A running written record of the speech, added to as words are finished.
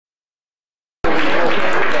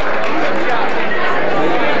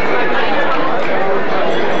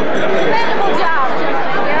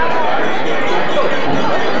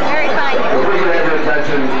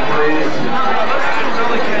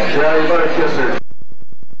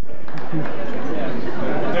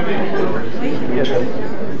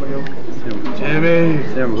Jimmy.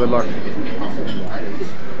 Sam, good luck.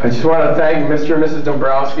 I just want to thank Mr. and Mrs.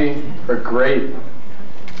 Dombrowski for a great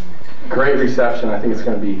reception. I think it's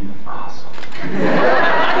going to be awesome.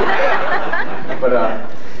 But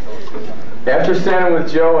after standing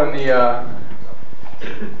with Joe in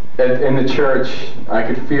the church, I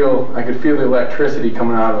could feel the electricity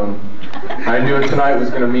coming out of him. I knew it tonight was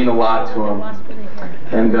going to mean a lot to him.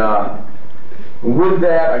 And with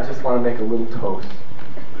that, I just want to make a little toast.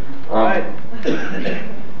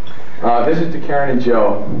 This is to Karen and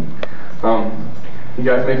Joe. You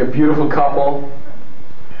guys make a beautiful couple.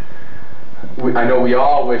 I know we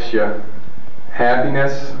all wish you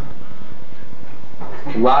happiness,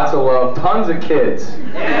 lots of love, tons of kids.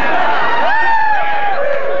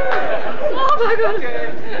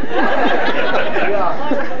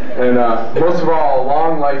 And most of all, a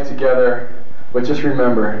long life together. But just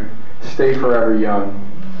remember, stay forever young.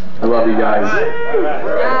 I love you guys.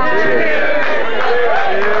 Cheers.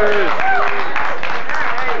 Cheers.